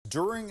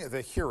During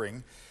the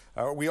hearing,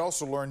 we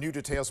also learned new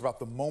details about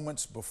the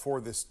moments before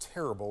this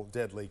terrible,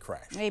 deadly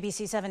crash.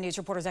 ABC 7 News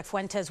reporter Zach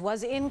Fuentes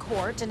was in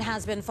court and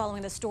has been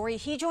following the story.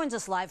 He joins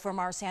us live from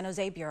our San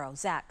Jose bureau.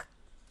 Zach.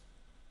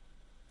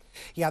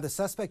 Yeah, the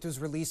suspect was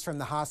released from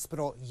the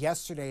hospital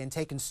yesterday and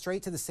taken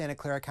straight to the Santa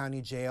Clara County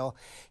Jail.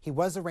 He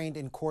was arraigned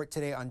in court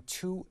today on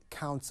 2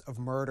 counts of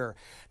murder.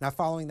 Now,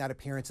 following that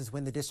appearance is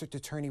when the district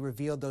attorney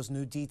revealed those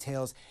new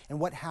details and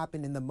what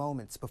happened in the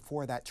moments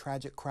before that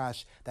tragic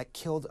crash that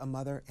killed a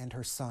mother and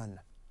her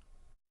son.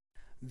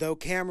 Though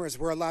cameras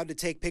were allowed to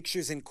take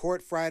pictures in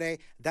court Friday,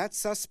 that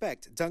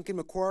suspect, Duncan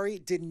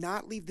McQuarrie, did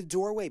not leave the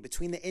doorway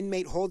between the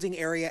inmate holding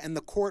area and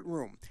the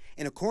courtroom.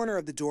 In a corner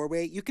of the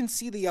doorway, you can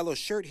see the yellow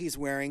shirt he's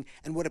wearing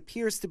and what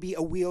appears to be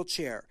a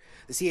wheelchair.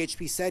 The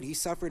CHP said he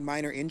suffered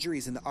minor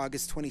injuries in the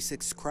August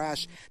 26th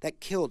crash that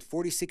killed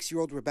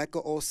 46-year-old Rebecca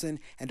Olson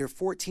and her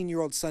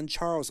 14-year-old son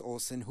Charles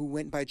Olson, who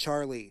went by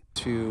Charlie.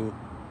 To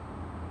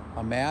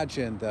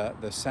imagine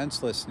the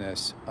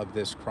senselessness of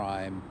this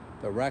crime,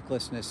 the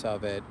recklessness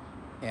of it,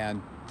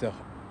 and the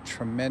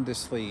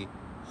tremendously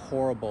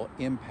horrible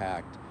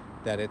impact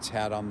that it's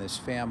had on this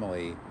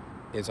family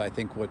is, I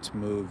think, what's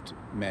moved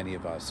many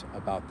of us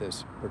about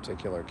this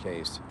particular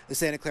case. The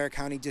Santa Clara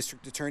County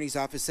District Attorney's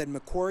Office said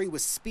McQuarrie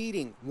was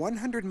speeding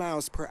 100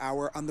 miles per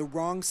hour on the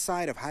wrong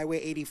side of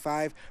Highway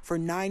 85 for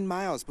 9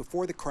 miles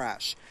before the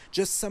crash.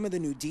 Just some of the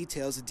new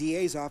details the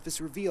DA's office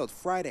revealed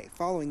Friday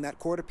following that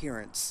court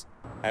appearance.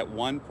 At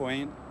one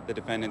point, the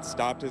defendant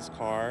stopped his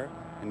car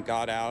and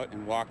got out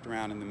and walked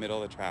around in the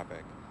middle of the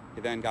traffic.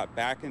 He then got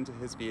back into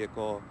his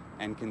vehicle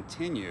and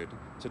continued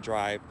to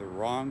drive the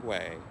wrong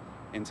way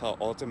until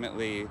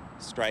ultimately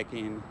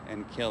striking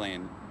and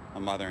killing a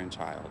mother and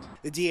child.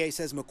 The DA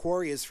says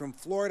McQuarrie is from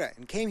Florida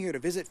and came here to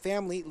visit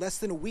family less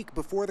than a week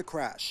before the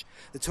crash.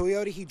 The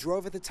Toyota he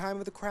drove at the time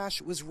of the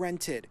crash was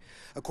rented.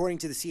 According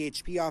to the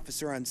CHP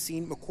officer on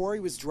scene,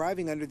 McQuarrie was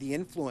driving under the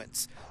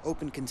influence.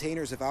 Open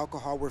containers of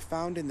alcohol were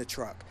found in the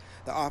truck.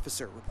 The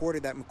officer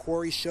reported that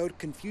McQuarrie showed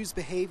confused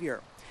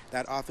behavior.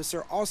 That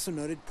officer also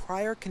noted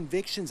prior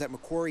convictions that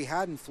McQuarrie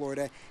had in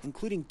Florida,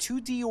 including 2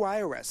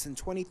 DUI arrests in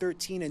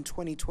 2013 and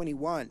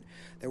 2021.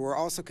 There were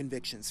also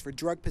convictions for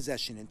drug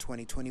possession in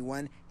 2021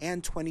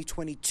 and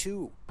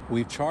 2022.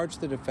 We've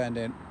charged the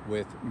defendant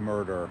with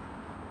murder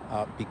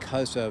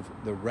because of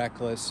the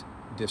reckless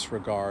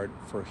disregard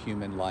for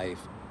human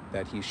life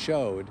that he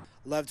showed.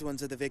 Loved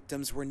ones of the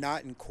victims were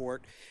not in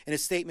court. In a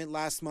statement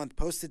last month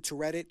posted to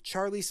Reddit,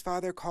 Charlie's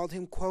father called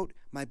him, quote,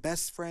 "my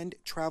best friend,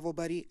 travel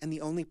buddy, and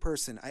the only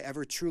person I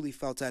ever truly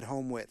felt at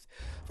home with."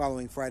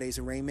 Following Friday's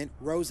arraignment,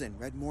 Rosen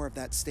read more of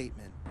that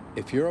statement.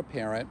 If you're a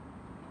parent,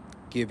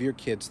 give your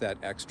kids that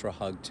extra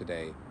hug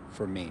today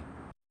for me.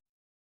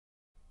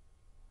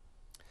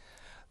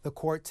 The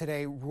court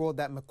today ruled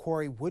that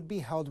McQuarrie would be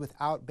held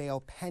without bail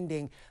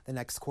pending the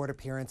next court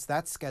appearance.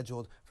 That's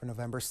scheduled for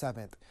November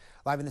 7th.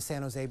 Live in the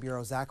San Jose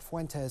bureau, Zach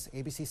Fuentes,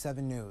 ABC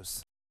 7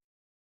 News.